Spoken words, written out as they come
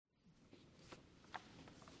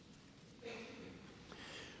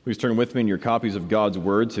Please turn with me in your copies of God's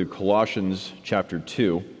Word to Colossians chapter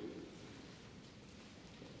 2.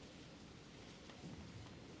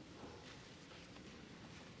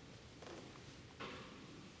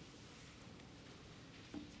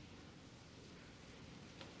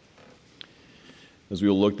 As we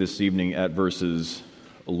will look this evening at verses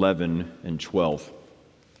 11 and 12.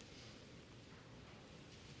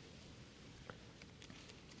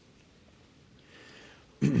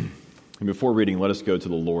 And before reading, let us go to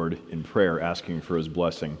the Lord in prayer, asking for His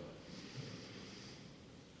blessing.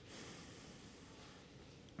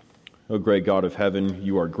 O great God of heaven,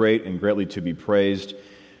 you are great and greatly to be praised.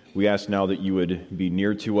 We ask now that you would be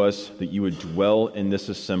near to us, that you would dwell in this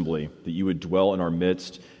assembly, that you would dwell in our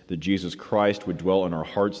midst, that Jesus Christ would dwell in our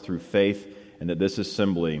hearts through faith, and that this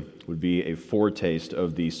assembly would be a foretaste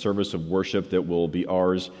of the service of worship that will be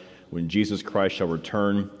ours when Jesus Christ shall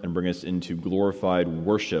return and bring us into glorified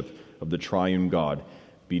worship of the triune God.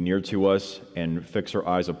 Be near to us and fix our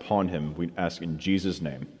eyes upon Him. We ask in Jesus'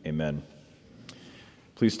 name. Amen.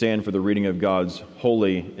 Please stand for the reading of God's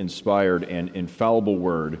holy, inspired, and infallible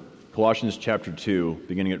word. Colossians chapter 2,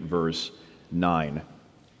 beginning at verse 9.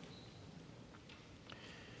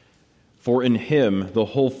 For in Him the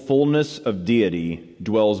whole fullness of deity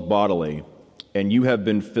dwells bodily, and you have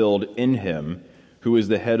been filled in Him, who is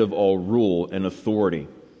the head of all rule and authority.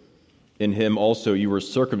 In Him also you were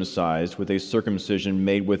circumcised with a circumcision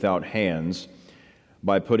made without hands,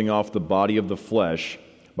 by putting off the body of the flesh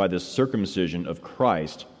by the circumcision of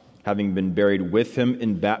Christ, having been buried with Him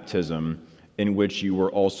in baptism, in which you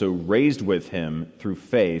were also raised with Him through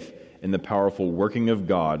faith in the powerful working of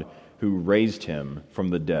God, who raised Him from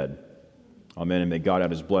the dead. Amen, and may God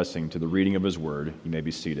add His blessing to the reading of His word. You may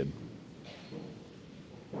be seated.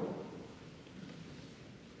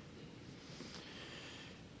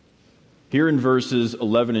 Here in verses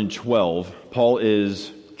 11 and 12, Paul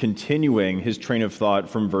is continuing his train of thought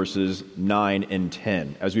from verses 9 and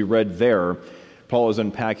 10. As we read there, Paul is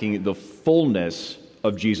unpacking the fullness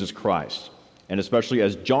of Jesus Christ. And especially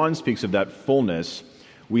as John speaks of that fullness,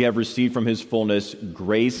 we have received from His fullness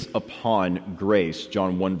grace upon grace,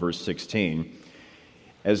 John 1 verse 16.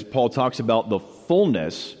 As Paul talks about the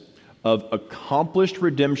fullness of accomplished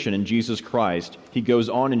redemption in Jesus Christ, he goes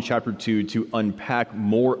on in chapter 2 to unpack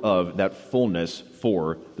more of that fullness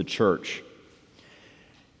for the church.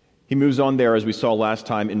 He moves on there, as we saw last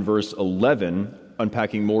time in verse 11,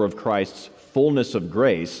 unpacking more of Christ's fullness of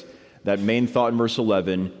grace. That main thought in verse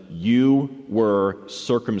 11, you were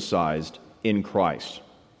circumcised in Christ.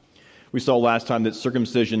 We saw last time that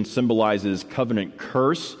circumcision symbolizes covenant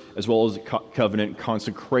curse as well as covenant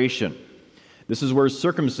consecration. This is where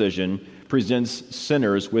circumcision presents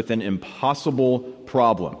sinners with an impossible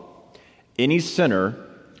problem. Any sinner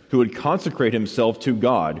who would consecrate himself to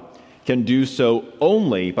God can do so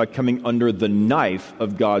only by coming under the knife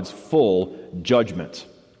of God's full judgment.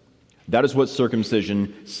 That is what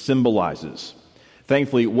circumcision symbolizes.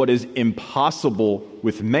 Thankfully, what is impossible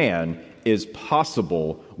with man is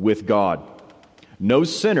possible with God. No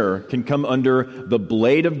sinner can come under the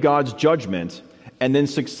blade of God's judgment and then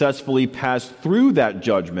successfully pass through that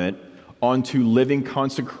judgment onto living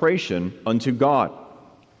consecration unto God.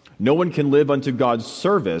 No one can live unto God's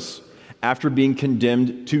service after being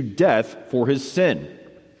condemned to death for his sin.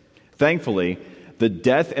 Thankfully, the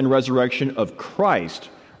death and resurrection of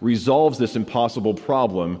Christ resolves this impossible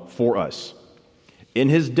problem for us. In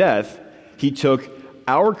His death, He took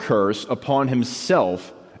our curse upon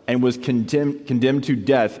Himself and was condemned to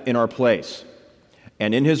death in our place.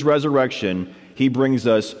 And in His resurrection, He brings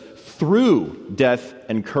us through death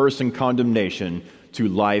and curse and condemnation to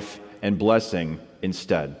life and blessing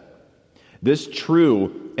instead. This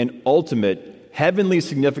true and ultimate heavenly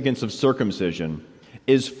significance of circumcision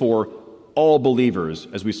is for all believers,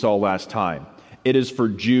 as we saw last time. It is for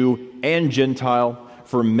Jew and Gentile,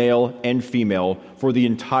 for male and female, for the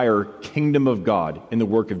entire kingdom of God in the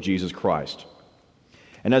work of Jesus Christ.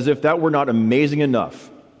 And as if that were not amazing enough,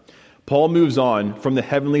 Paul moves on from the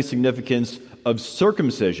heavenly significance of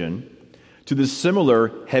circumcision to the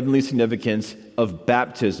similar heavenly significance of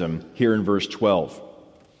baptism here in verse 12.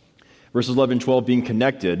 Verses 11 and 12 being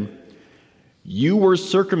connected, you were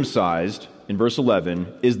circumcised, in verse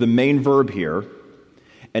 11, is the main verb here.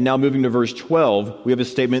 And now moving to verse 12, we have a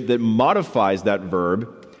statement that modifies that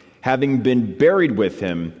verb, having been buried with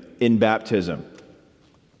Him in baptism.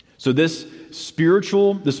 So this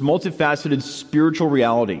multifaceted spiritual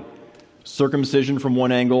reality, circumcision from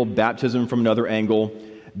one angle, baptism from another angle,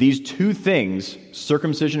 these two things,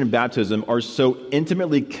 circumcision and baptism, are so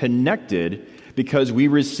intimately connected because we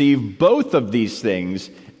receive both of these things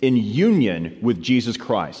in union with Jesus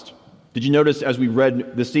Christ. Did you notice as we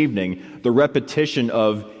read this evening the repetition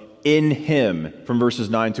of in him from verses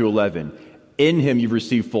 9 to 11? In him you've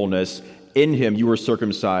received fullness. In him you were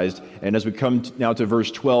circumcised. And as we come now to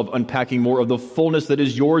verse 12, unpacking more of the fullness that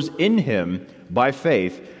is yours in him by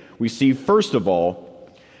faith, we see first of all,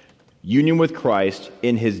 union with Christ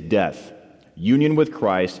in his death. Union with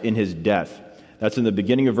Christ in his death. That's in the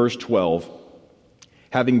beginning of verse 12.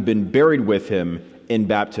 Having been buried with him in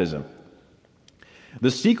baptism. The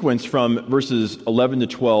sequence from verses 11 to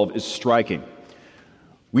 12 is striking.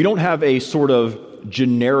 We don't have a sort of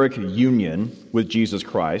generic union with Jesus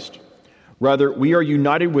Christ. Rather, we are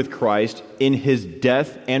united with Christ in his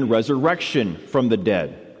death and resurrection from the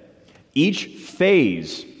dead. Each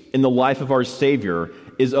phase in the life of our Savior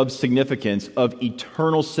is of significance, of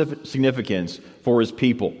eternal significance for his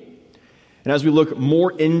people. And as we look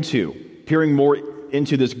peering more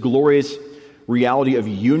into this glorious reality of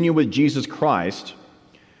union with Jesus Christ,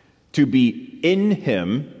 to be in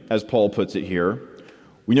him, as Paul puts it here,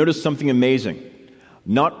 we notice something amazing.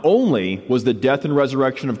 Not only was the death and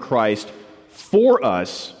resurrection of Christ for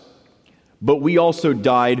us, but we also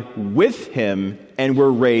died with him and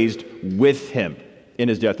were raised with him in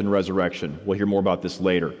his death and resurrection. We'll hear more about this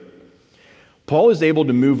later. Paul is able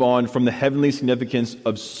to move on from the heavenly significance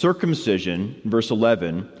of circumcision, in verse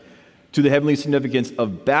 11, to the heavenly significance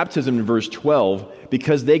of baptism in verse 12,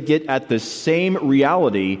 because they get at the same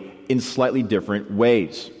reality in slightly different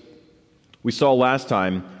ways. We saw last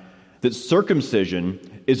time that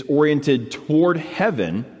circumcision is oriented toward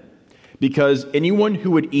heaven because anyone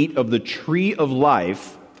who would eat of the tree of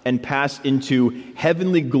life and pass into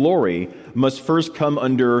heavenly glory must first come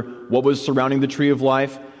under what was surrounding the tree of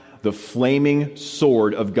life, the flaming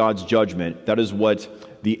sword of God's judgment. That is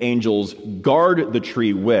what the angels guard the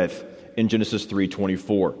tree with in Genesis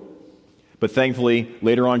 3:24. But thankfully,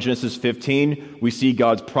 later on in Genesis 15, we see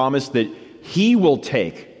God's promise that he will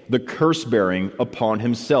take the curse-bearing upon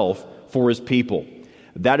himself for his people.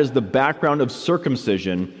 That is the background of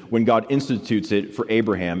circumcision when God institutes it for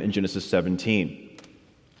Abraham in Genesis 17.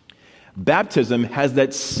 Baptism has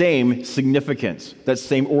that same significance, that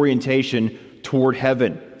same orientation toward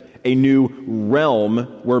heaven, a new realm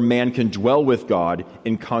where man can dwell with God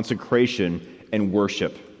in consecration and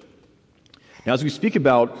worship. Now, as we speak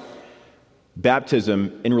about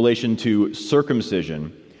baptism in relation to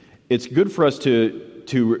circumcision, it's good for us to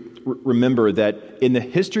remember that in the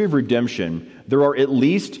history of redemption, there are at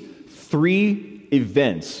least 3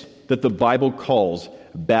 events that the Bible calls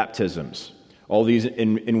baptisms. All these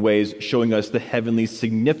in ways showing us the heavenly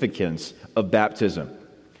significance of baptism.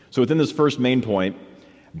 So within this first main point,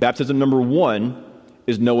 baptism number 1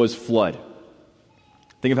 is Noah's flood.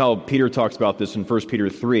 Think of how Peter talks about this in 1 Peter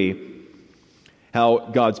 3, how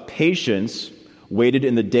God's patience waited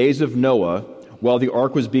in the days of Noah while the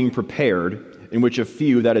ark was being prepared, in which a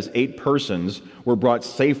few, that is 8 persons, were brought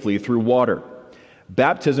safely through water.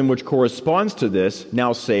 Baptism, which corresponds to this,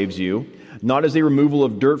 now saves you, not as a removal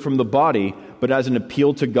of dirt from the body, but as an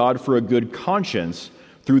appeal to God for a good conscience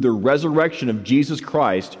through the resurrection of Jesus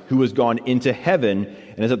Christ, who has gone into heaven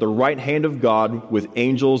and is at the right hand of God with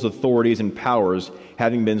angels, authorities, and powers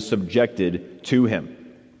having been subjected to him.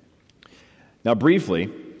 Now,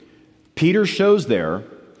 briefly, Peter shows there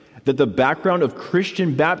that the background of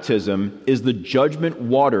Christian baptism is the judgment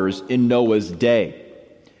waters in Noah's day.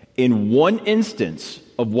 In one instance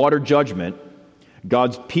of water judgment,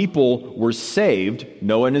 God's people were saved,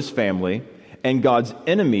 Noah and his family, and God's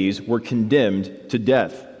enemies were condemned to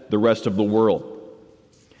death, the rest of the world.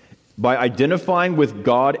 By identifying with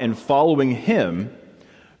God and following him,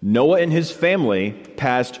 Noah and his family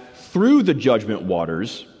passed through the judgment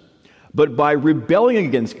waters, but by rebelling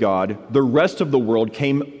against God, the rest of the world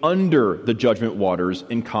came under the judgment waters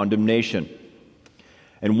in condemnation.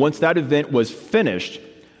 And once that event was finished,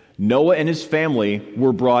 Noah and his family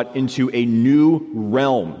were brought into a new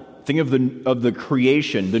realm. Think of the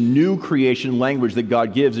creation, the new creation language that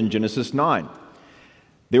God gives in Genesis 9.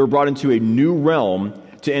 They were brought into a new realm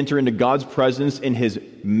to enter into God's presence in his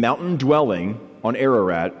mountain dwelling on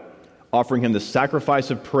Ararat, offering him the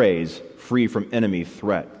sacrifice of praise free from enemy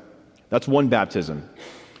threat. That's one baptism.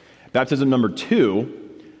 Baptism number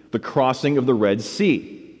 2, the crossing of the Red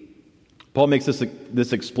Sea. Paul makes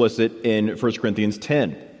this explicit in 1 Corinthians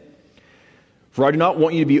 10. For I do not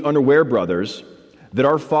want you to be unaware, brothers, that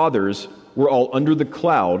our fathers were all under the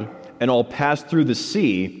cloud and all passed through the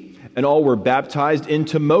sea, and all were baptized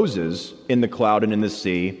into Moses in the cloud and in the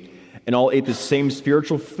sea, and all ate the same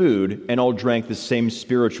spiritual food, and all drank the same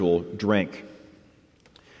spiritual drink.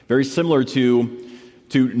 Very similar to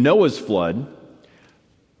Noah's flood,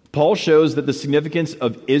 Paul shows that the significance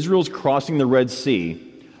of Israel's crossing the Red Sea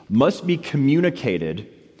must be communicated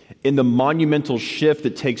in the monumental shift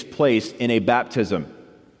that takes place in a baptism.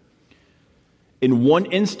 In one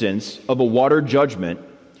instance of a water judgment,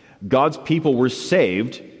 God's people were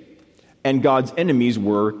saved and God's enemies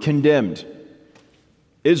were condemned.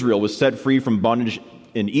 Israel was set free from bondage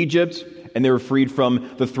in Egypt, and they were freed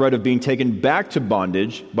from the threat of being taken back to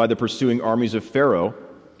bondage by the pursuing armies of Pharaoh.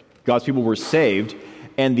 God's people were saved,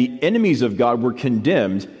 and the enemies of God were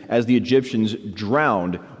condemned as the Egyptians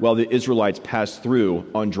drowned while the Israelites passed through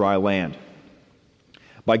on dry land.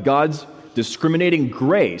 By God's discriminating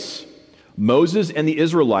grace, Moses and the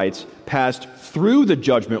Israelites passed through the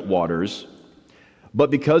judgment waters,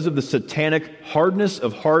 but because of the satanic hardness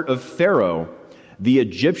of heart of Pharaoh, the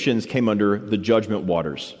Egyptians came under the judgment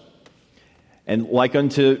waters. And like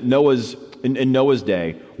unto in Noah's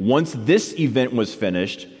day, once this event was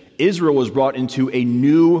finished, Israel was brought into a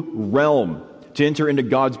new realm to enter into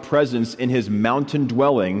God's presence in his mountain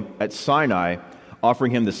dwelling at Sinai,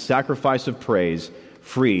 offering him the sacrifice of praise,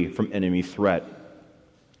 free from enemy threat.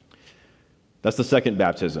 That's the second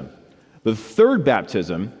baptism. The third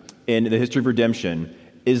baptism in the history of redemption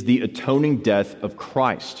is the atoning death of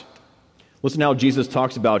Christ. Listen how Jesus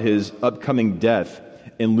talks about his upcoming death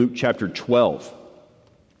in Luke chapter 12.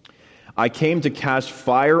 I came to cast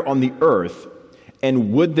fire on the earth,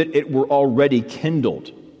 and would that it were already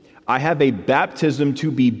kindled. I have a baptism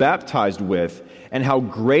to be baptized with, and how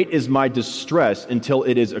great is my distress until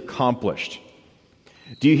it is accomplished.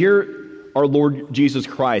 Do you hear our Lord Jesus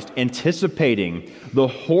Christ anticipating the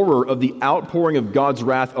horror of the outpouring of God's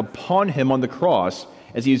wrath upon him on the cross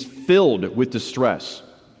as he is filled with distress?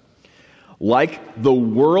 Like the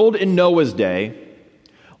world in Noah's day,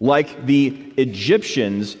 like the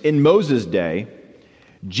Egyptians in Moses' day,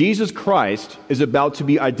 Jesus Christ is about to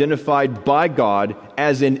be identified by God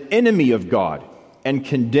as an enemy of God and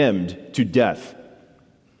condemned to death.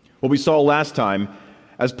 What we saw last time,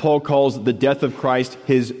 as Paul calls the death of Christ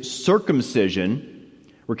his circumcision,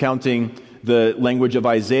 recounting the language of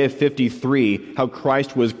Isaiah 53, how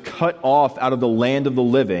Christ was cut off out of the land of the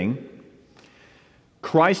living,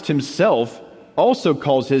 Christ himself also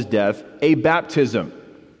calls his death a baptism,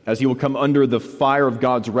 as he will come under the fire of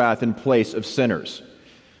God's wrath in place of sinners.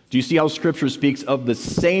 Do you see how Scripture speaks of the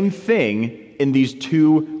same thing in these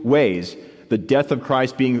two ways? The death of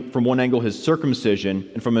Christ being from one angle his circumcision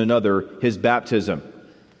and from another his baptism.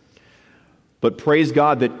 But praise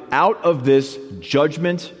God that out of this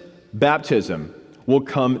judgment baptism will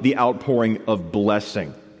come the outpouring of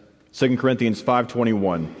blessing. 2 Corinthians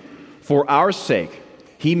 5:21. For our sake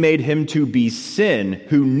he made him to be sin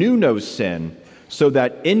who knew no sin, so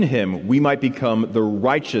that in him we might become the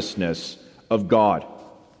righteousness of God.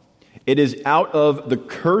 It is out of the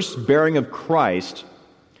curse-bearing of Christ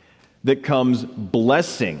that comes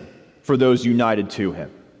blessing for those united to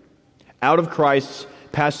him. Out of Christ's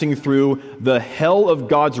passing through the hell of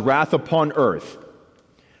God's wrath upon earth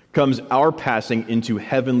comes our passing into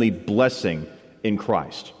heavenly blessing in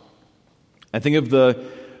Christ. I think of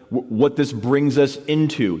what this brings us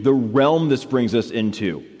into, the realm this brings us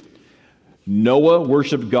into. Noah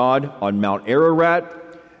worshiped God on Mount Ararat.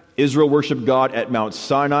 Israel worshiped God at Mount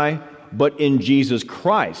Sinai. But in Jesus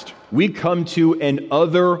Christ, we come to an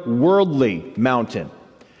otherworldly mountain,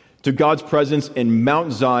 to God's presence in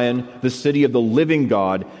Mount Zion, the city of the living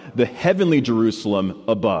God, the heavenly Jerusalem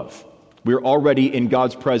above. We're already in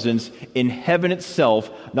God's presence in heaven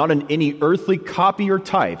itself, not in any earthly copy or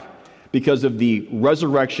type, because of the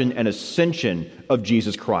resurrection and ascension of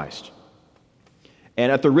Jesus Christ.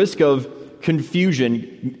 And at the risk of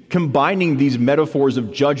confusion, combining these metaphors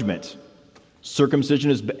of judgment,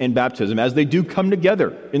 circumcision and baptism, as they do come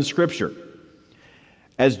together in Scripture.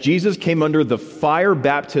 As Jesus came under the fire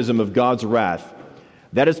baptism of God's wrath,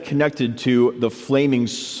 that is connected to the flaming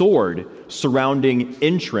sword surrounding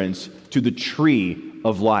entrance to the tree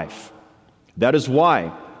of life. That is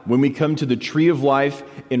why, when we come to the tree of life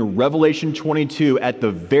in Revelation 22, at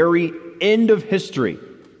the very end of history,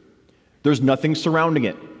 there's nothing surrounding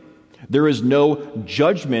it. There is no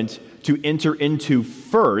judgment to enter into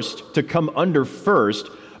first, to come under first,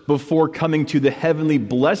 before coming to the heavenly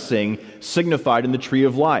blessing signified in the tree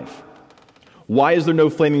of life. Why is there no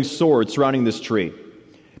flaming sword surrounding this tree?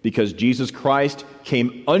 Because Jesus Christ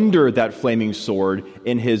came under that flaming sword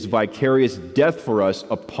in his vicarious death for us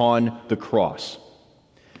upon the cross.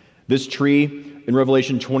 This tree in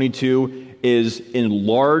Revelation 22 is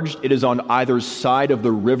enlarged. It is on either side of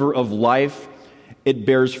the river of life. It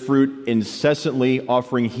bears fruit incessantly,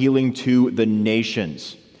 offering healing to the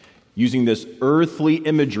nations, using this earthly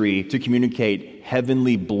imagery to communicate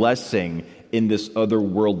heavenly blessing in this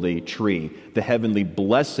otherworldly tree, the heavenly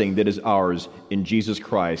blessing that is ours in Jesus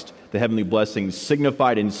Christ, the heavenly blessing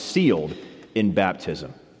signified and sealed in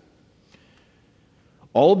baptism.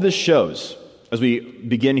 All of this shows, as we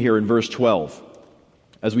begin here in verse 12,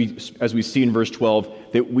 as we see in verse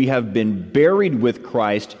 12, that we have been buried with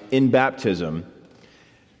Christ in baptism,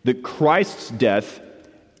 that Christ's death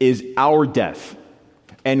is our death,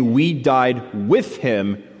 and we died with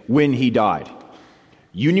him when he died.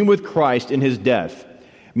 Union with Christ in his death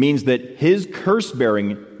means that his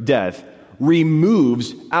curse-bearing death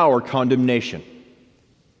removes our condemnation.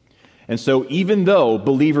 And so even though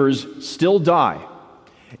believers still die,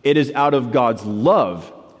 it is out of God's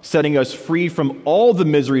love setting us free from all the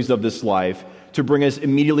miseries of this life to bring us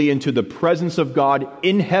immediately into the presence of God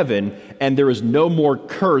in heaven, and there is no more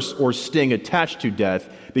curse or sting attached to death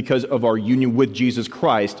because of our union with Jesus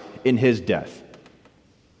Christ in his death.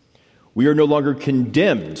 We are no longer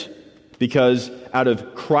condemned because out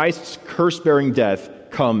of Christ's curse-bearing death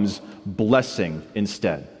comes blessing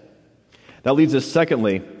instead. That leads us,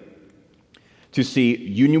 secondly, to see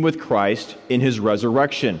union with Christ in his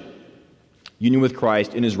resurrection. Union with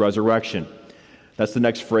Christ in his resurrection. That's the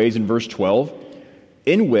next phrase in verse 12,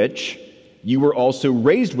 in which you were also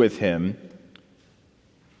raised with him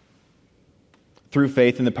through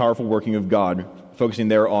faith in the powerful working of God, focusing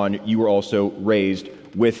there on you were also raised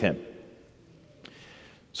with him.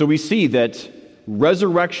 So we see that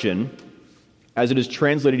resurrection, as it is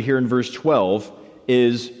translated here in verse 12,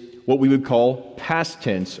 is what we would call past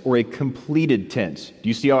tense or a completed tense. Do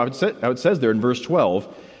you see how it says there in verse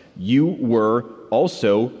 12? You were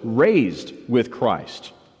also raised with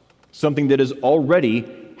Christ, something that has already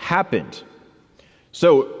happened.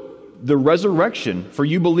 So the resurrection for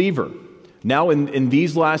you believer, now in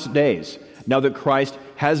these last days, now that Christ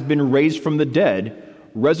has been raised from the dead,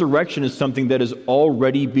 resurrection is something that has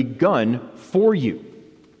already begun for you.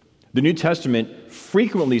 The New Testament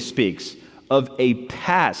frequently speaks of a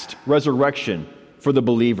past resurrection for the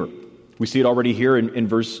believer. We see it already here in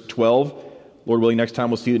verse 12. Lord willing, next time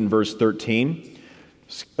we'll see it in verse 13.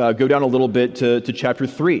 Go down a little bit to chapter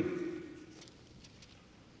 3.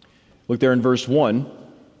 Look there in verse 1.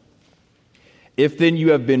 If then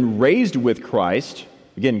you have been raised with Christ,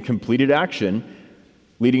 again, completed action,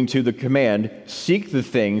 leading to the command, seek the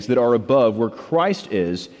things that are above where Christ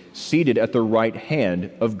is, seated at the right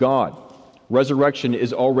hand of God. Resurrection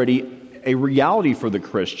is already a reality for the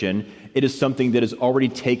Christian. It is something that has already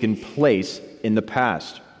taken place in the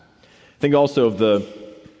past. Think also of the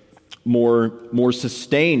more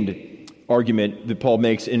sustained argument that Paul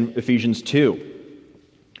makes in Ephesians 2.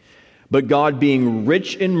 But God, being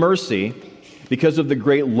rich in mercy, because of the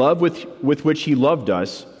great love with which he loved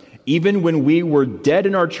us, even when we were dead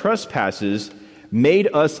in our trespasses, made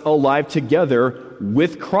us alive together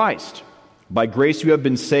with Christ. By grace you have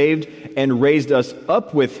been saved, and raised us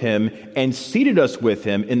up with him, and seated us with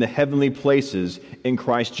him in the heavenly places in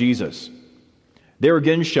Christ Jesus. There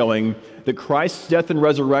again showing that Christ's death and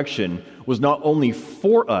resurrection was not only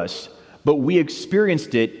for us, but we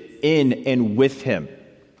experienced it in and with him.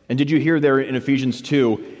 And did you hear there in Ephesians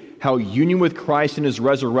 2 how union with Christ in his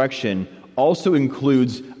resurrection also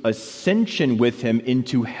includes ascension with him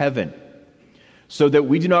into heaven, so that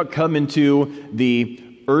we do not come into the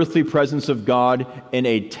earthly presence of God in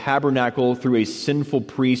a tabernacle through a sinful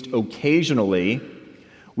priest occasionally.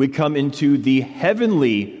 We come into the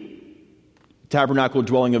heavenly tabernacle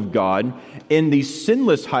dwelling of God in the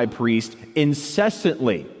sinless high priest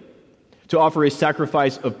incessantly to offer a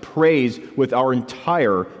sacrifice of praise with our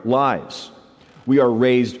entire lives. We are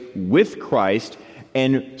raised with Christ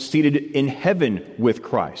and seated in heaven with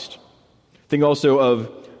Christ. Think also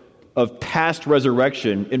of past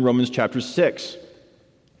resurrection in Romans chapter 6.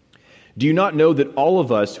 Do you not know that all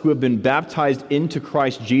of us who have been baptized into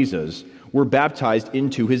Christ Jesus were baptized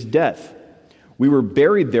into his death? We were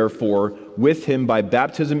buried, therefore, with him by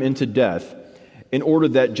baptism into death, in order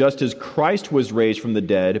that just as Christ was raised from the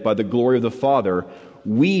dead by the glory of the Father,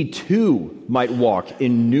 we too might walk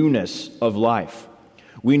in newness of life.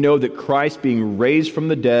 We know that Christ, being raised from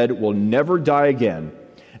the dead, will never die again.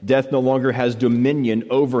 Death no longer has dominion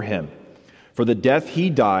over him. For the death he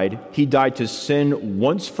died to sin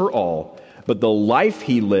once for all, but the life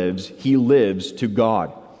he lives to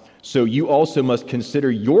God. So you also must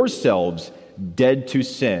consider yourselves dead to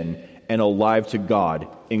sin and alive to God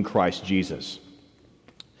in Christ Jesus.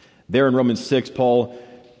 There in Romans 6, Paul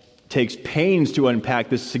takes pains to unpack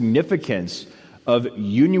the significance of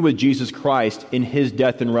union with Jesus Christ in his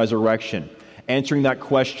death and resurrection, answering that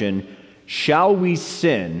question, shall we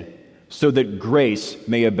sin so that grace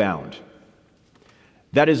may abound?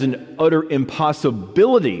 That is an utter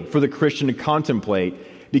impossibility for the Christian to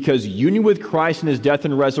contemplate, because union with Christ in his death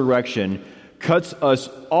and resurrection cuts us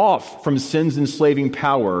off from sin's enslaving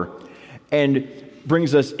power and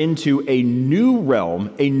brings us into a new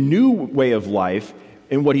realm, a new way of life.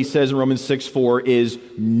 And what he says in Romans 6:4 is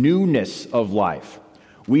newness of life.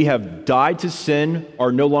 We have died to sin,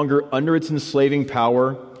 are no longer under its enslaving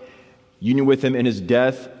power, union with him in his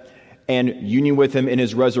death, and union with him in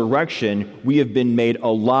his resurrection. We have been made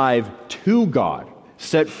alive to God,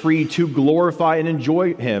 set free to glorify and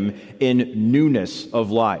enjoy him in newness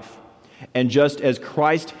of life. And just as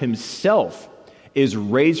Christ himself is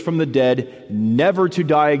raised from the dead, never to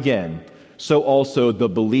die again, so also the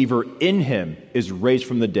believer in him is raised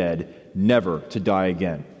from the dead, never to die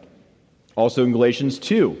again. Also in Galatians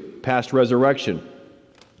 2, past resurrection.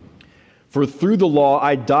 For through the law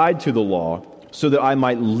I died to the law, so that I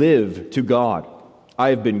might live to God.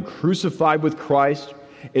 I have been crucified with Christ.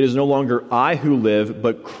 It is no longer I who live,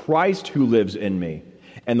 but Christ who lives in me.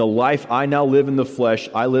 And the life I now live in the flesh,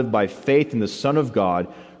 I live by faith in the Son of God,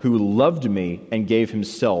 who loved me and gave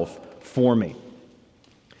himself for me.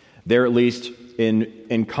 There, at least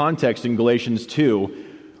in context in Galatians 2,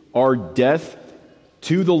 our death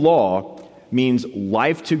to the law means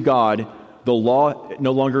life to God. The law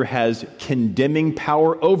no longer has condemning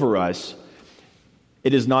power over us.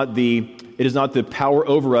 It is not the power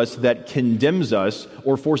over us that condemns us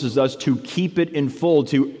or forces us to keep it in full,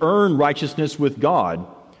 to earn righteousness with God.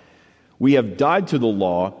 We have died to the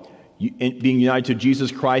law, being united to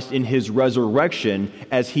Jesus Christ in his resurrection,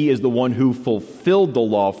 as he is the one who fulfilled the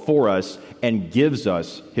law for us and gives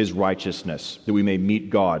us his righteousness, that we may meet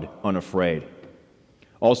God unafraid.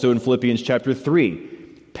 Also in Philippians chapter 3,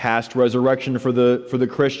 past resurrection for the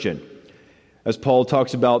Christian, as Paul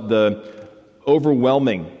talks about the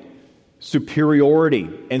overwhelming superiority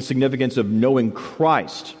and significance of knowing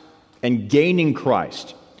Christ and gaining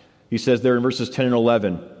Christ. He says there in verses 10 and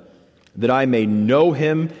 11, that I may know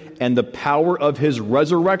him and the power of his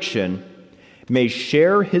resurrection, may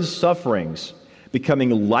share his sufferings,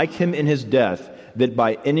 becoming like him in his death, that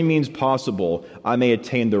by any means possible I may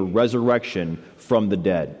attain the resurrection from the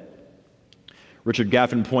dead. Richard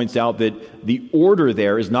Gaffin points out that the order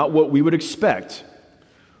there is not what we would expect.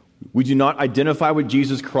 We do not identify with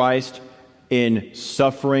Jesus Christ in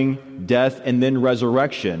suffering, death, and then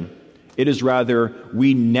resurrection. It is rather,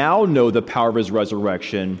 we now know the power of his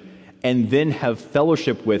resurrection and then have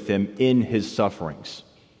fellowship with him in his sufferings.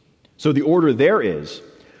 So the order there is,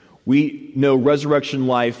 we know resurrection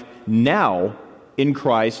life now in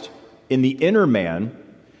Christ, in the inner man,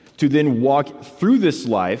 to then walk through this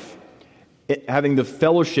life having the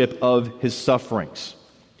fellowship of his sufferings.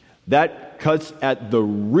 That cuts at the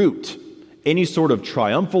root any sort of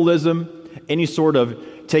triumphalism, any sort of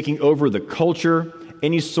taking over the culture,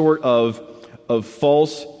 any sort of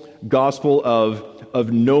false gospel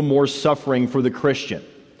of no more suffering for the Christian.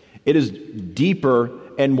 It is deeper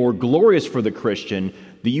and more glorious for the Christian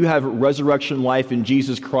that you have resurrection life in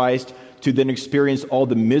Jesus Christ to then experience all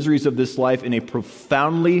the miseries of this life in a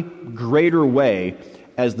profoundly greater way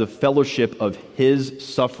as the fellowship of his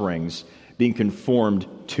sufferings, being conformed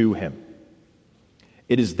to him.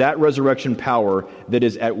 It is that resurrection power that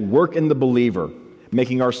is at work in the believer,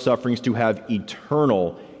 making our sufferings to have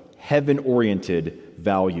eternal, heaven-oriented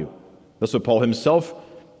value. That's what Paul himself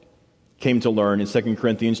came to learn in 2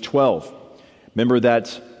 Corinthians 12. Remember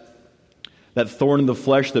that thorn in the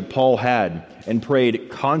flesh that Paul had and prayed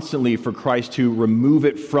constantly for Christ to remove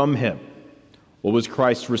it from him. What was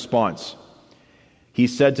Christ's response? He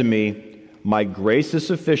said to me, "My grace is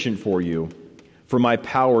sufficient for you, for my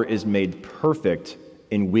power is made perfect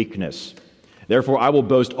in weakness. Therefore I will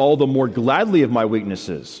boast all the more gladly of my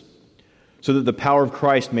weaknesses, so that the power of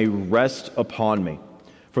Christ may rest upon me.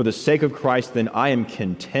 For the sake of Christ, then, I am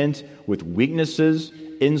content with weaknesses,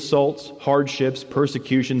 insults, hardships,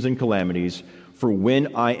 persecutions, and calamities. For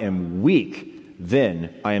when I am weak, then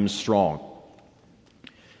I am strong."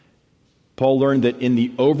 Paul learned that in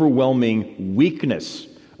the overwhelming weakness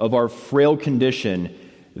of our frail condition,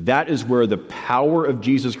 that is where the power of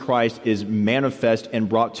Jesus Christ is manifest and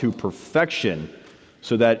brought to perfection,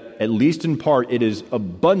 so that, at least in part, it is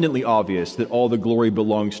abundantly obvious that all the glory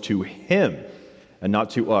belongs to him and not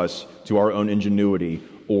to us, to our own ingenuity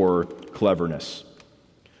or cleverness.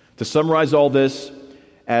 To summarize all this,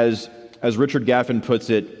 as Richard Gaffin puts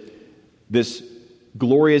it, this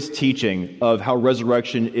glorious teaching of how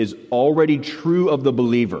resurrection is already true of the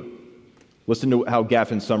believer. Listen to how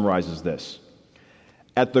Gaffin summarizes this.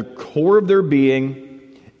 At the core of their being,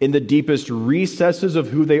 in the deepest recesses of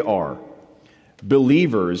who they are,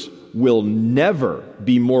 believers will never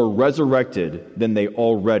be more resurrected than they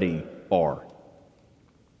already are.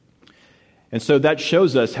 And so that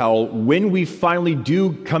shows us how when we finally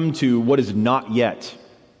do come to what is not yet,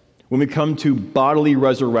 when we come to bodily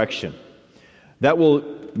resurrection, that will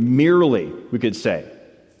merely, we could say,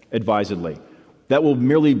 advisedly, that will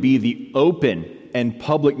merely be the open and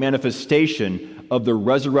public manifestation of the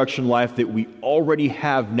resurrection life that we already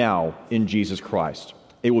have now in Jesus Christ.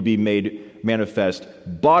 It will be made manifest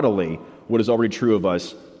bodily, what is already true of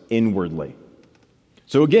us inwardly.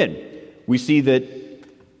 So again, we see that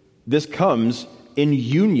this comes in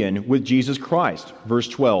union with Jesus Christ. Verse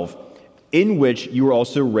 12, in which you were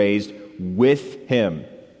also raised with him.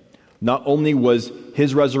 Not only was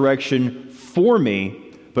his resurrection for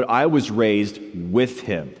me, but I was raised with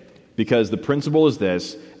him. Because the principle is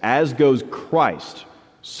this: as goes Christ,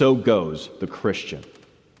 so goes the Christian.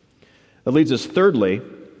 That leads us, thirdly,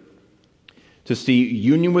 to see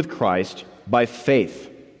union with Christ by faith.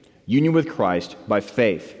 Union with Christ by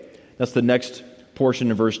faith. That's the next portion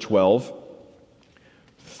of verse 12.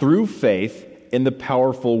 Through faith in the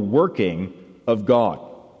powerful working of God.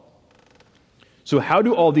 So how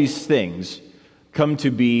do all these things come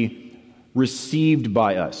to be received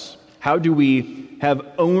by us? How do we have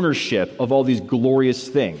ownership of all these glorious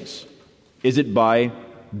things? Is it by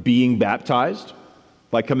being baptized?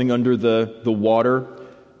 By coming under the water,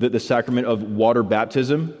 the sacrament of water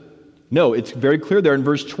baptism? No, it's very clear there in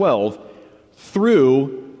verse 12.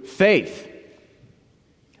 Through faith.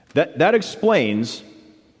 That explains,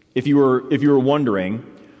 if you were wondering,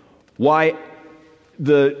 why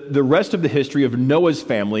the rest of the history of Noah's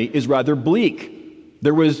family is rather bleak.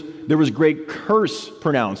 There was great curse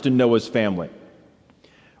pronounced in Noah's family.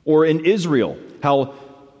 Or in Israel,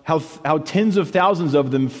 how tens of thousands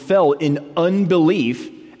of them fell in unbelief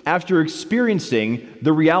after experiencing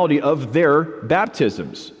the reality of their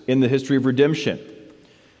baptisms in the history of redemption.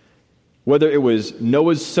 Whether it was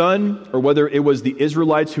Noah's son or whether it was the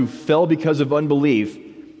Israelites who fell because of unbelief,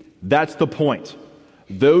 that's the point.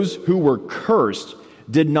 Those who were cursed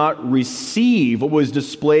did not receive what was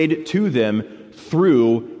displayed to them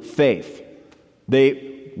through faith.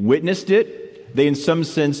 They witnessed it. They, in some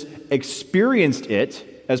sense, experienced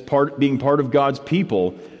it as being part of God's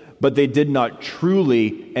people, but they did not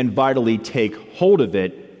truly and vitally take hold of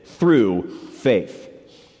it through faith.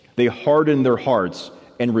 They hardened their hearts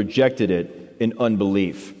and rejected it in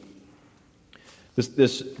unbelief.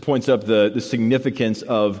 This points up the significance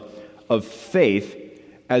of faith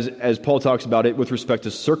as Paul talks about it with respect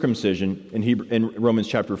to circumcision in Romans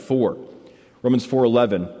chapter 4. Romans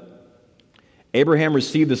 4:11. Abraham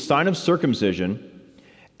received the sign of circumcision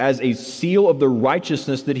as a seal of the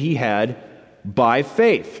righteousness that he had by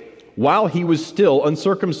faith, while he was still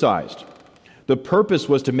uncircumcised. The purpose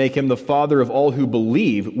was to make him the father of all who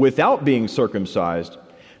believe without being circumcised,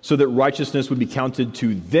 so that righteousness would be counted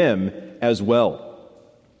to them as well.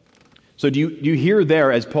 So do you hear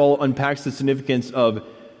there, as Paul unpacks the significance of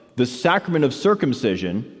the sacrament of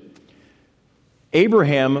circumcision,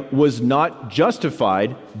 Abraham was not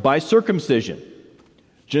justified by circumcision.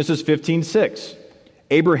 Genesis 15:6.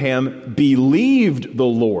 Abraham believed the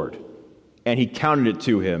Lord, and he counted it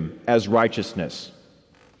to him as righteousness.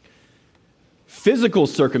 Physical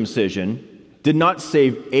circumcision did not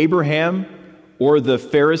save Abraham or the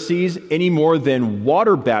Pharisees any more than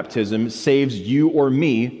water baptism saves you or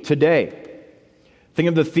me today. Think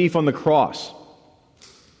of the thief on the cross.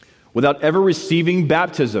 Without ever receiving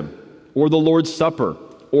baptism or the Lord's Supper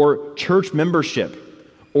or church membership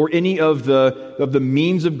or any of the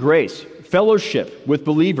means of grace, fellowship with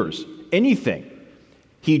believers, anything,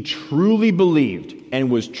 he truly believed and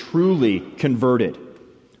was truly converted.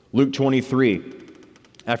 Luke 23,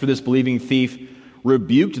 after this believing thief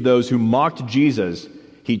rebuked those who mocked Jesus,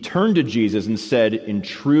 he turned to Jesus and said in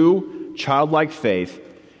true childlike faith,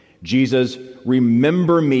 Jesus,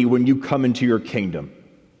 remember me when you come into your kingdom.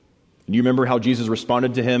 Do you remember how Jesus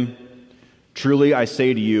responded to him? Truly I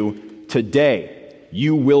say to you, today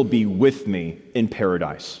you will be with me in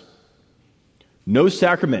paradise. No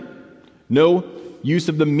sacrament, no use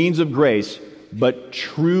of the means of grace, but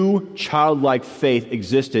true childlike faith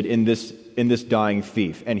existed in this dying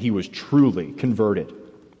thief, and he was truly converted.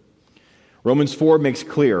 Romans 4 makes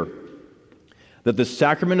clear that the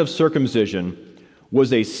sacrament of circumcision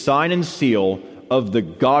was a sign and seal of the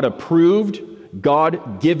God-approved,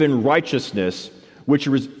 God-given righteousness which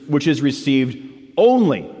is received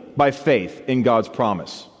only by faith in God's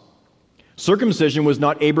promise. Circumcision was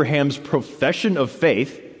not Abraham's profession of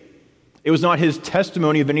faith. It was not his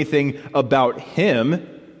testimony of anything about him.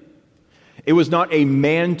 It was not a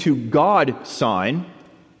man to God sign.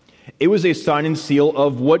 It was a sign and seal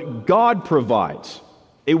of what God provides.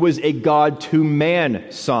 It was a God to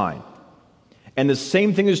man sign. And the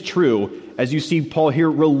same thing is true as you see Paul here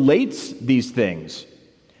relates these things.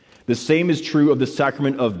 The same is true of the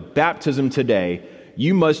sacrament of baptism today.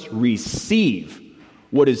 You must receive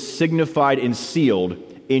what is signified and sealed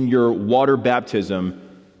in your water baptism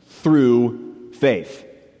through faith.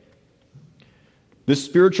 This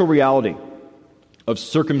spiritual reality of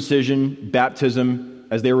circumcision, baptism,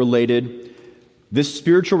 as they are related, this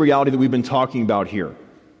spiritual reality that we've been talking about here,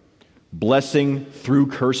 blessing through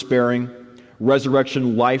curse-bearing,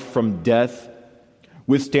 resurrection, life from death,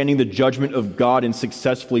 withstanding the judgment of God and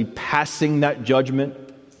successfully passing that judgment,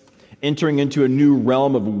 entering into a new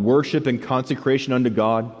realm of worship and consecration unto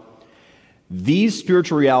God. These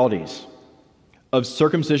spiritual realities of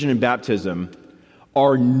circumcision and baptism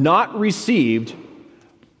are not received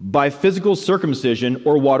by physical circumcision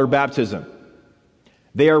or water baptism.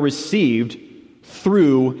 They are received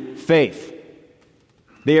through faith.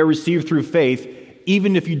 They are received through faith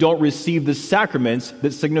even if you don't receive the sacraments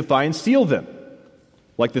that signify and seal them,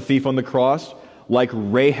 like the thief on the cross, like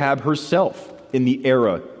Rahab herself in the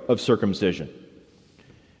era of circumcision.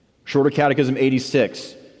 Shorter Catechism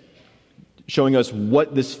 86, showing us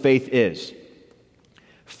what this faith is.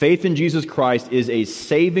 Faith in Jesus Christ is a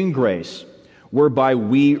saving grace whereby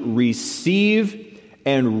we receive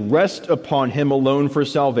and rest upon Him alone for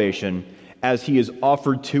salvation as He is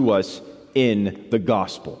offered to us in the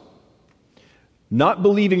gospel. Not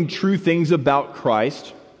believing true things about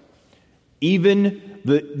Christ, even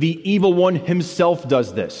the evil one himself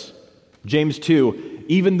does this. James 2,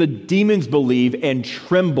 even the demons believe and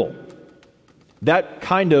tremble. That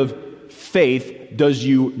kind of faith does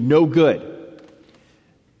you no good.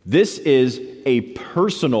 This is a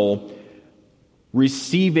personal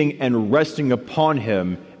receiving and resting upon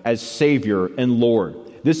Him as Savior and Lord.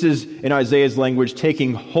 This is, in Isaiah's language,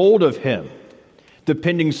 taking hold of Him,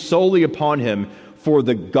 depending solely upon Him for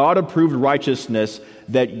the God-approved righteousness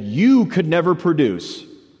that you could never produce,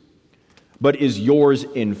 but is yours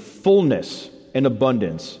in fullness and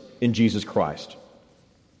abundance in Jesus Christ.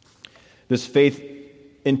 This faith,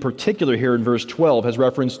 in particular here in verse 12, has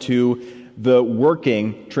reference to the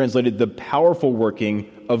working, translated the powerful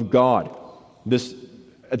working of God. This,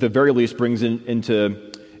 at the very least, brings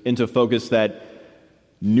into focus that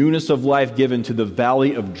newness of life given to the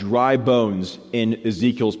valley of dry bones in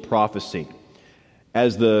Ezekiel's prophecy.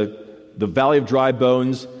 As the valley of dry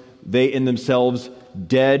bones, they in themselves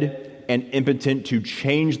dead and impotent to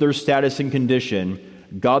change their status and condition,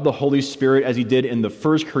 God the Holy Spirit, as He did in the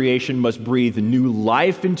first creation, must breathe new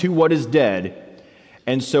life into what is dead,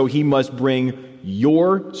 and so He must bring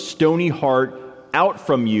your stony heart out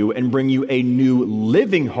from you and bring you a new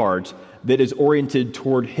living heart that is oriented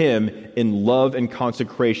toward Him in love and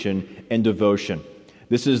consecration and devotion.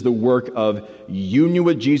 This is the work of union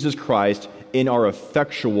with Jesus Christ in our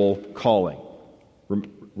effectual calling.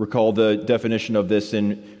 Recall the definition of this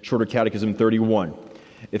in Shorter Catechism 31.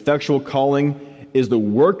 Effectual calling is the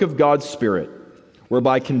work of God's Spirit,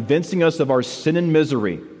 whereby convincing us of our sin and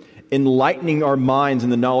misery, enlightening our minds in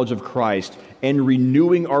the knowledge of Christ, and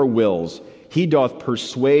renewing our wills, He doth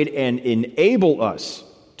persuade and enable us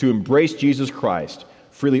to embrace Jesus Christ,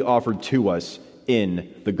 freely offered to us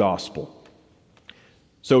in the gospel.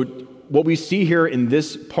 So what we see here in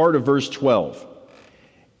this part of verse 12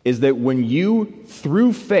 is that when you,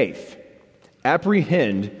 through faith,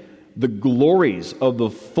 apprehend the glories of the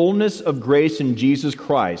fullness of grace in Jesus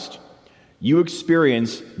Christ, you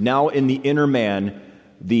experience now in the inner man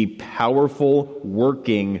the powerful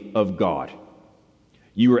working of God.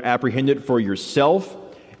 You are apprehended for yourself,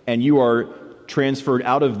 and you are transferred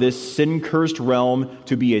out of this sin-cursed realm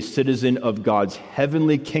to be a citizen of God's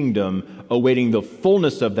heavenly kingdom, awaiting the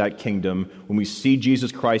fullness of that kingdom when we see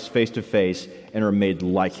Jesus Christ face to face and are made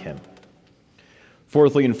like Him.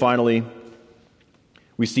 Fourthly and finally,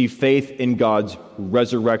 we see faith in God's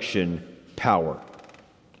resurrection power.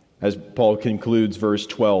 As Paul concludes verse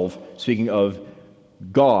 12, speaking of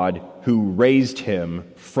God who raised Him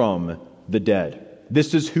from the dead.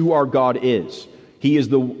 This is who our God is. He is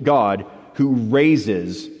the God who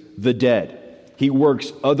raises the dead. He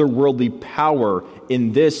works otherworldly power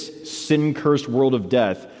in this sin-cursed world of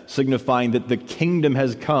death, signifying that the kingdom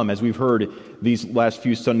has come, as we've heard these last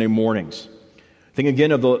few Sunday mornings. Think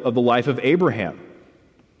again of the life of Abraham.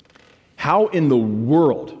 How in the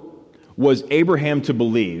world was Abraham to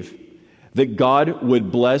believe that God would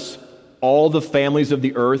bless all the families of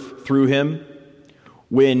the earth through him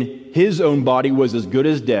when his own body was as good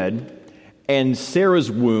as dead and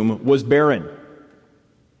Sarah's womb was barren?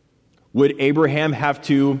 Would Abraham have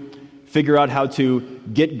to figure out how to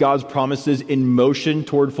get God's promises in motion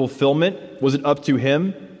toward fulfillment? Was it up to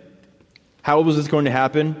him? How was this going to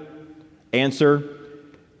happen? Answer,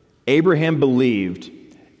 Abraham believed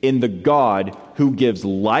in the God who gives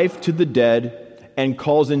life to the dead and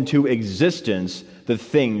calls into existence the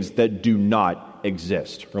things that do not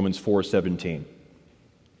exist. Romans 4:17.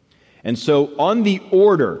 And so on the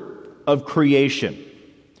order of creation,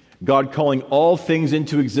 God calling all things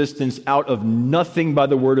into existence out of nothing by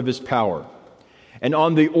the word of his power, and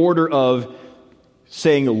on the order of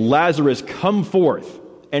saying, Lazarus, come forth,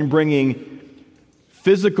 and bringing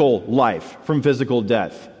physical life from physical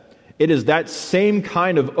death, it is that same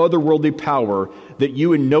kind of otherworldly power that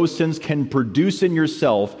you in no sense can produce in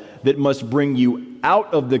yourself that must bring you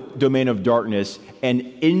out of the domain of darkness and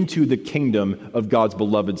into the kingdom of God's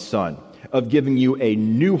beloved Son, of giving you a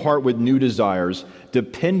new heart with new desires.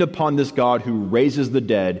 Depend upon this God who raises the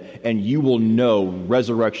dead, and you will know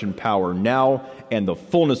resurrection power now and the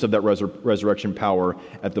fullness of that resurrection power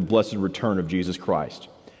at the blessed return of Jesus Christ.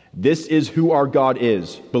 This is who our God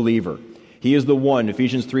is, believer. He is the one,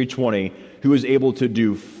 Ephesians 3:20, who is able to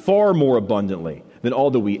do far more abundantly than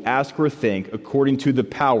all that we ask or think, according to the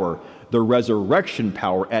power, the resurrection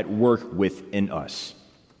power at work within us.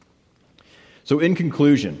 So in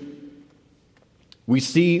conclusion, we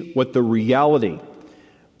see what the reality,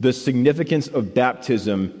 the significance of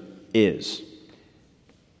baptism is.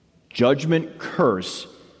 Judgment curse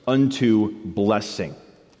unto blessing.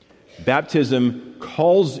 Baptism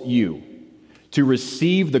calls you to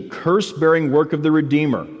receive the curse-bearing work of the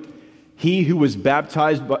Redeemer, he who was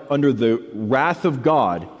baptized under the wrath of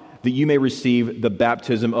God, that you may receive the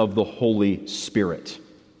baptism of the Holy Spirit.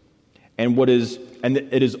 And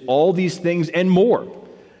it is all these things and more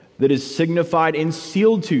that is signified and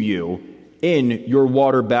sealed to you in your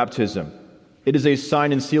water baptism. It is a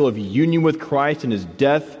sign and seal of union with Christ in his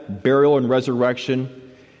death, burial, and resurrection.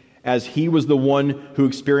 As he was the one who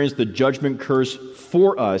experienced the judgment curse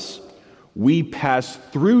for us, we pass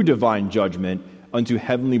through divine judgment unto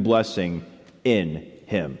heavenly blessing in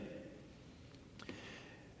him.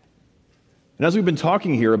 And as we've been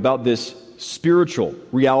talking here about this spiritual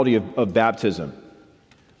reality of baptism,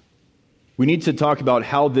 we need to talk about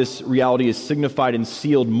how this reality is signified and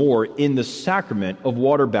sealed more in the sacrament of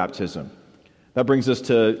water baptism. That brings us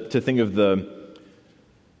to think of the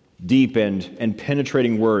deep and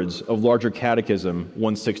penetrating words of Larger Catechism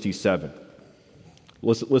 167.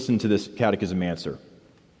 Listen to this catechism answer.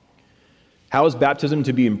 How is baptism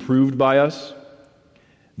to be improved by us?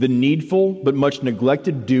 The needful but much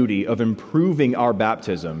neglected duty of improving our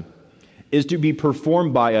baptism is to be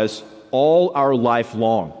performed by us all our life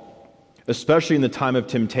long, especially in the time of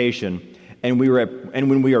temptation and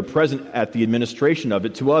when we are present at the administration of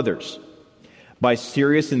it to others, by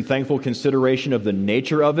serious and thankful consideration of the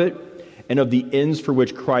nature of it and of the ends for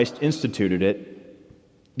which Christ instituted it,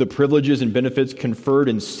 the privileges and benefits conferred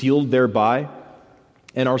and sealed thereby,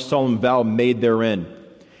 and our solemn vow made therein,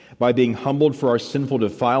 by being humbled for our sinful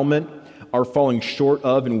defilement, our falling short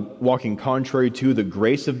of and walking contrary to the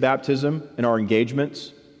grace of baptism in our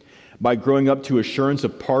engagements, by growing up to assurance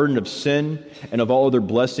of pardon of sin and of all other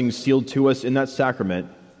blessings sealed to us in that sacrament,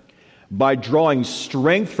 by drawing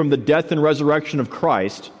strength from the death and resurrection of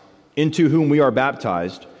Christ, into whom we are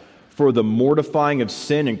baptized, for the mortifying of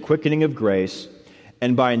sin and quickening of grace,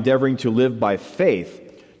 and by endeavoring to live by faith,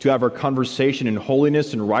 to have our conversation in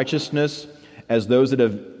holiness and righteousness as those that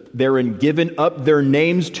have therein given up their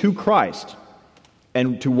names to Christ,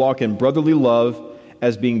 and to walk in brotherly love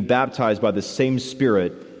as being baptized by the same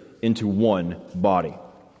Spirit into one body.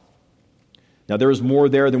 Now, there is more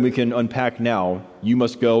there than we can unpack now. You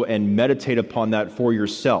must go and meditate upon that for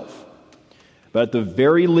yourself. But at the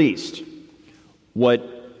very least, what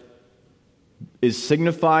is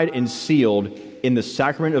signified and sealed in the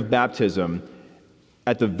sacrament of baptism,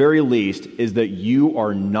 at the very least, is that you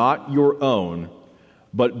are not your own,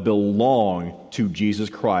 but belong to Jesus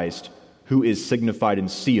Christ, who is signified and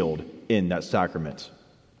sealed in that sacrament.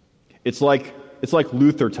 It's like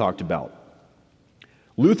Luther talked about.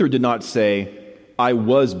 Luther did not say, I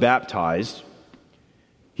was baptized.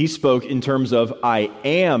 He spoke in terms of, I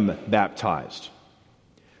am baptized.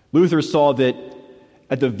 Luther saw that,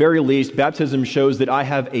 at the very least, baptism shows that I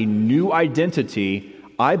have a new identity.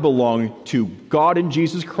 I belong to God in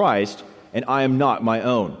Jesus Christ, and I am not my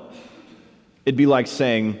own. It'd be like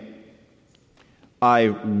saying, I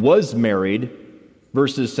was married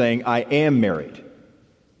versus saying, I am married.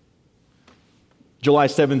 July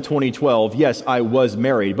 7, 2012, yes, I was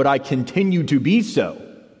married, but I continue to be so.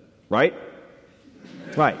 Right?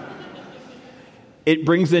 Right. It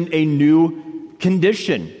brings in a new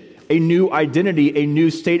condition, a new identity, a new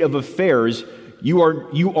state of affairs. You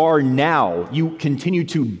are now. You continue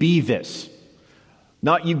to be this.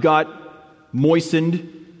 Not you got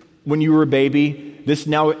moistened when you were a baby. This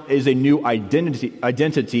now is a new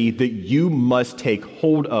identity that you must take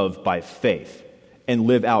hold of by faith and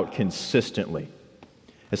live out consistently.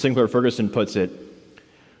 As Sinclair Ferguson puts it,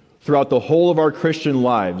 throughout the whole of our Christian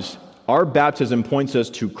lives, our baptism points us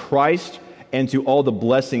to Christ and to all the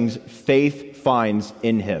blessings faith finds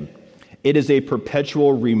in him. It is a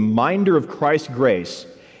perpetual reminder of Christ's grace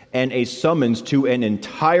and a summons to an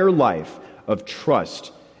entire life of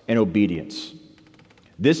trust and obedience.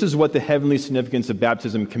 This is what the heavenly significance of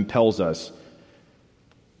baptism compels us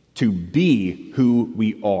to be who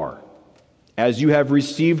we are. As you have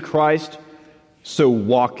received Christ, so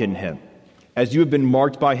walk in him. As you have been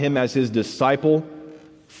marked by him as his disciple,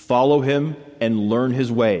 follow him and learn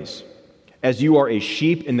his ways. As you are a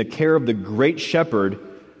sheep in the care of the great shepherd,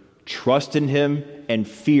 trust in him and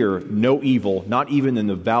fear no evil, not even in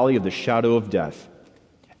the valley of the shadow of death.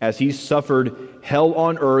 As he suffered hell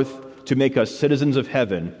on earth to make us citizens of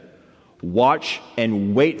heaven, watch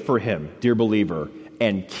and wait for him, dear believer,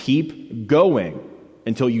 and keep going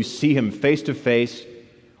until you see him face to face,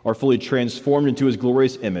 are fully transformed into his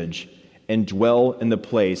glorious image, and dwell in the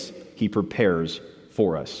place he prepares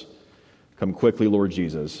for us. Come quickly, Lord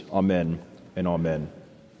Jesus. Amen and amen.